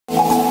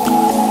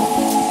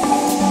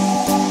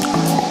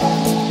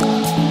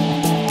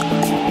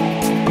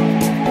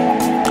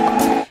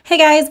Hey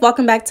guys,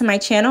 welcome back to my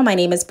channel. My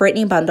name is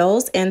Brittney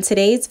Bundles, and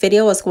today's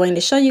video is going to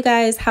show you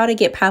guys how to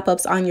get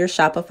pop-ups on your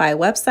Shopify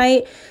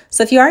website.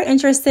 So if you are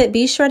interested,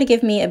 be sure to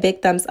give me a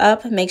big thumbs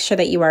up, make sure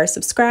that you are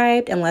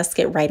subscribed, and let's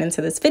get right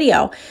into this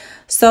video.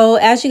 So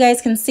as you guys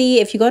can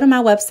see, if you go to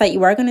my website,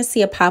 you are going to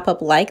see a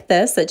pop-up like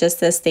this that just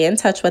says stay in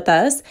touch with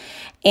us.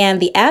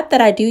 And the app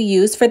that I do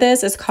use for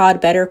this is called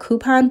Better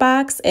Coupon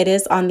Box. It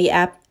is on the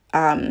app.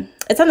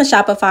 It's on the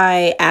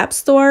Shopify app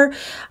store.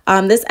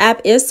 This app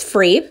is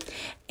free.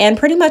 And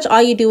pretty much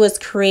all you do is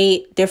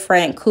create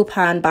different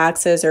coupon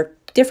boxes or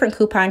different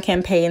coupon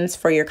campaigns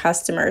for your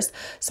customers.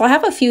 So I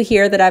have a few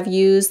here that I've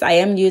used. I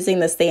am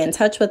using the Stay in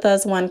Touch with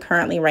Us one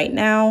currently right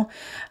now.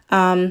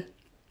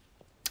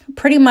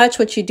 Pretty much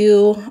what you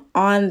do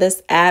on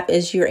this app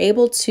is you're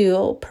able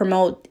to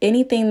promote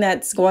anything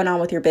that's going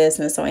on with your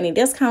business. So any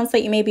discounts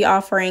that you may be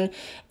offering,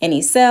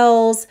 any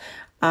sales,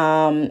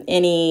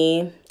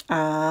 any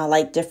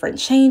like different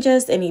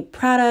changes, any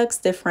products,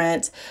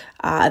 different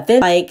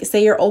events, like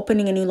say you're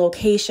opening a new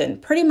location,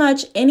 pretty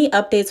much any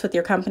updates with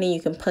your company, you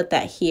can put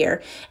that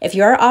here. If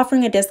you are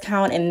offering a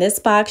discount in this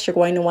box, you're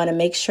going to want to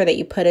make sure that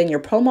you put in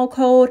your promo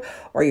code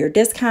or your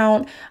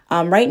discount.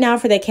 Right now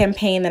for the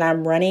campaign that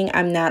I'm running,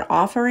 I'm not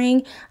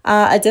offering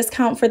a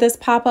discount for this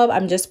pop-up.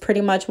 I'm just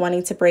pretty much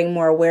wanting to bring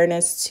more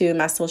awareness to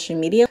my social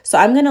media. So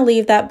I'm going to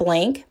leave that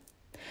blank.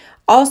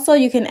 Also,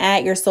 you can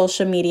add your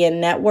social media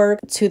network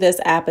to this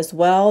app as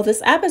well.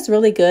 This app is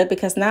really good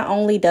because not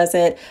only does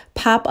it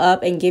pop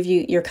up and give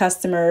you your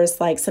customers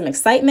like some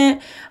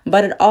excitement,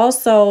 but it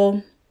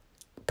also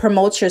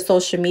promotes your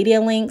social media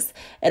links.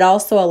 It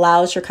also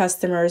allows your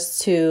customers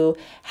to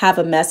have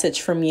a message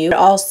from you. It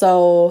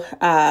also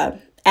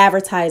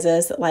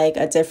advertises like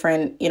a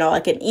different,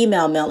 like an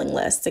email mailing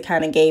list to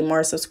kind of gain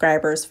more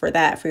subscribers for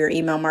that, for your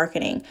email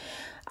marketing.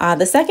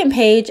 The second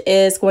page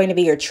is going to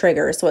be your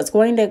trigger. So it's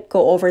going to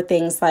go over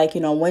things like,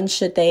 when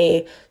should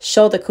they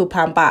show the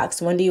coupon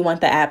box? When do you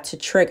want the app to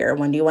trigger?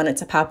 When do you want it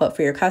to pop up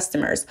for your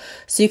customers?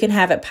 So you can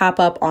have it pop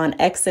up on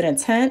exit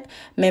intent,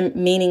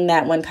 meaning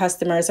that when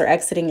customers are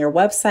exiting your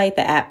website,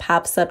 the app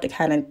pops up to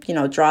kind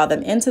of, draw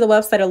them into the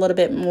website a little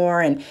bit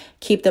more and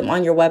keep them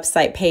on your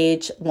website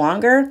page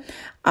longer.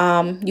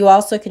 You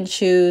also can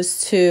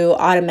choose to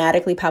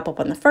automatically pop up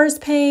on the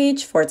first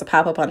page, for it to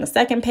pop up on the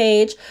second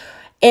page.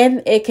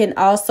 And it can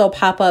also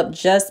pop up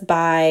just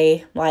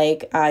by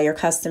your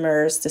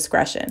customer's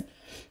discretion.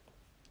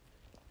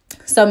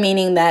 So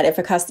meaning that if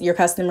your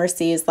customer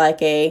sees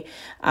like a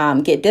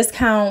get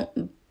discount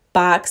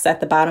box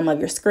at the bottom of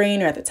your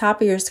screen or at the top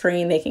of your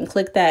screen, they can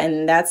click that.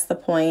 And that's the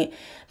point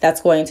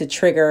that's going to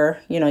trigger,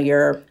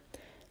 your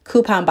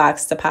coupon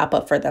box to pop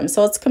up for them.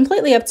 So it's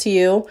completely up to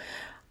you.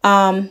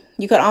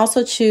 You can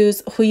also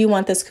choose who you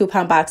want this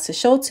coupon box to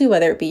show to,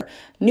 whether it be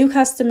new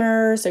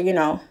customers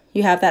or,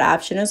 you have that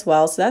option as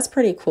well. So that's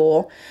pretty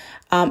cool.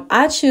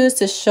 I choose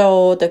to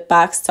show the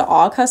box to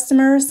all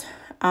customers.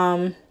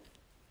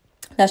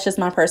 That's just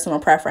my personal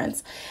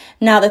preference.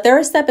 Now, the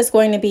third step is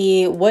going to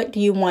be, what do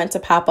you want to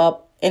pop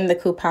up in the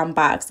coupon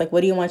box? Like, what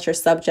do you want your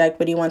subject?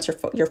 What do you want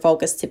your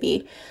focus to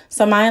be?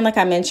 So mine, like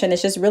I mentioned,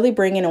 is just really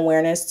bringing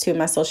awareness to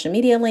my social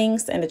media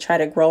links and to try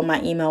to grow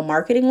my email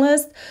marketing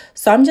list.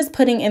 So I'm just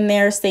putting in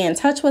there, stay in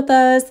touch with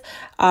us,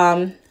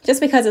 just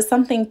because it's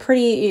something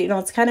pretty,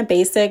 it's kind of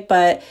basic,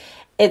 but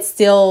it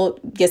still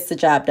gets the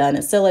job done.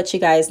 It still lets you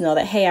guys know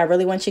that, hey, I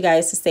really want you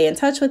guys to stay in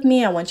touch with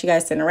me. I want you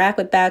guys to interact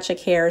with Batcha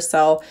Care.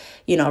 So,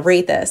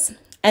 read this.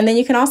 And then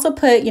you can also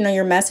put,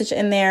 your message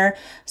in there.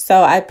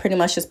 So I pretty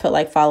much just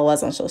put follow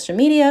us on social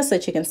media so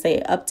that you can stay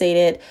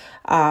updated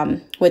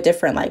with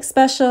different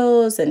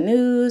specials and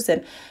news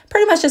and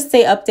pretty much just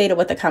stay updated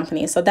with the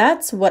company. So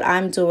that's what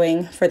I'm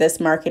doing for this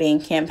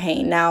marketing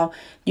campaign. Now,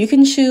 you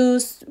can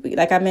choose,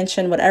 like I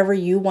mentioned, whatever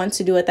you want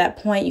to do at that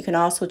point. You can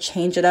also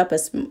change it up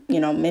as,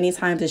 many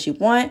times as you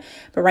want.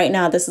 But right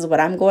now, this is what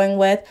I'm going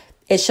with.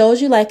 It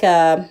shows you like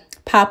a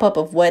pop-up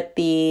of what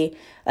a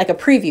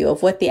preview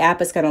of what the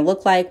app is going to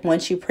look like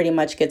once you pretty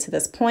much get to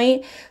this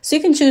point. So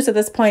you can choose at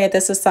this point if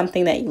this is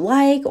something that you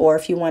like, or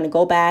if you want to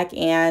go back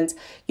and,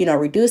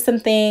 reduce some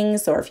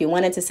things, or if you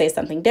wanted to say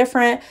something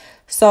different.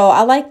 So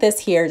I like this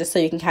here just so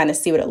you can kind of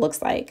see what it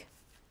looks like.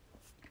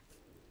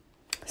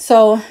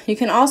 So you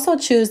can also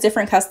choose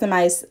different custom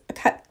themes.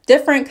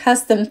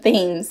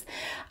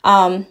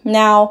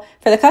 Now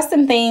for the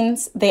custom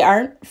themes, they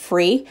aren't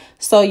free.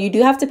 So you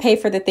do have to pay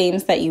for the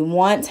themes that you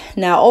want.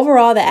 Now,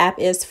 overall, the app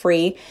is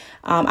free.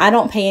 I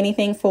don't pay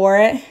anything for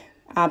it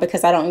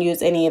because I don't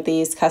use any of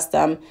these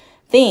custom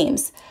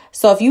themes.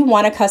 So if you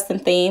want a custom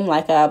theme,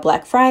 like a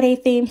Black Friday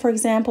theme, for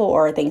example,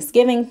 or a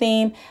Thanksgiving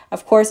theme,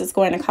 of course, it's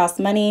going to cost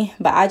money,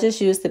 but I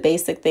just use the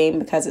basic theme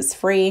because it's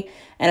free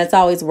and it's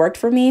always worked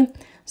for me.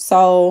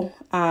 So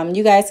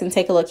you guys can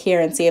take a look here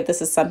and see if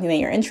this is something that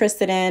you're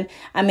interested in.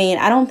 I mean,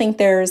 I don't think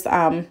there's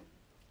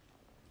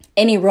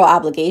any real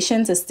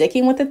obligation to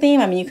sticking with the theme.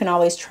 I mean, you can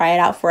always try it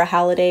out for a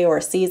holiday or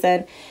a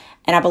season.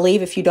 And I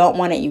believe if you don't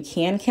want it, you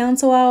can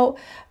cancel out.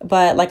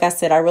 But like I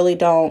said, I really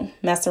don't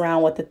mess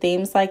around with the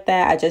themes like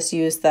that. I just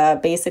use the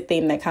basic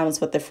theme that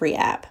comes with the free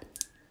app.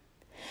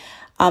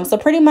 So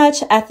pretty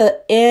much at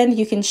the end,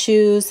 you can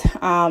choose,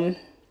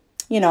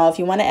 if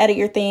you want to edit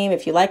your theme,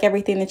 if you like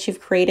everything that you've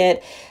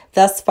created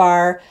thus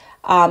far.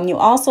 You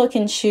also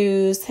can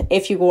choose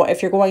if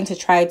you're going to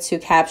try to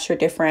capture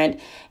different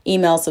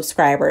email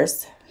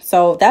subscribers.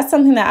 So that's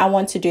something that I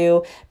want to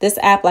do. This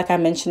app, like I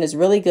mentioned, is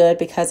really good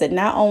because it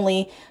not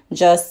only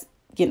just,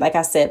 like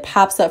I said,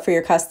 pops up for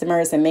your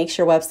customers and makes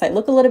your website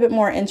look a little bit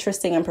more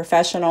interesting and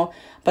professional,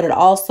 but it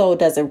also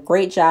does a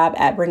great job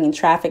at bringing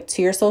traffic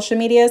to your social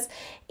medias.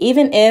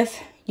 Even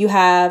if you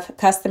have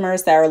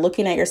customers that are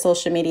looking at your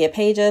social media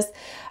pages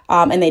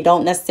and they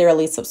don't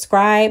necessarily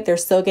subscribe, they're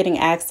still getting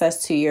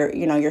access to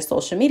your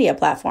social media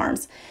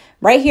platforms.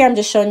 Right here, I'm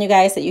just showing you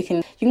guys that you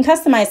can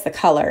customize the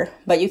color,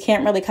 but you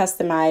can't really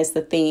customize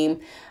the theme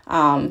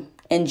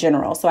in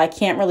general. So I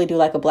can't really do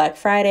like a Black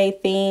Friday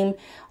theme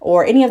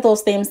or any of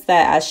those themes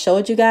that I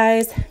showed you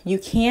guys. You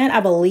can, I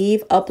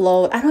believe,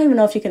 upload. I don't even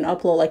know if you can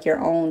upload like your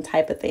own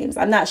type of themes.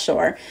 I'm not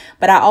sure,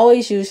 but I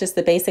always use just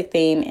the basic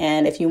theme.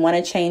 And if you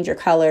want to change your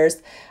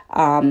colors,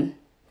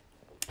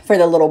 for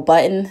the little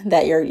button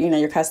that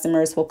your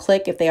customers will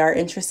click if they are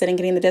interested in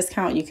getting the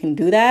discount, you can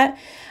do that.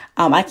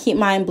 I keep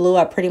mine blue.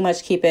 I pretty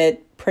much keep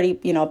it pretty,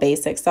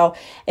 basic. So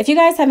if you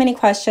guys have any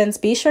questions,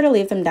 be sure to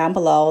leave them down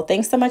below.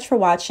 Thanks so much for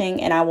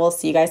watching, and I will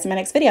see you guys in my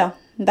next video.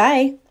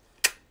 Bye.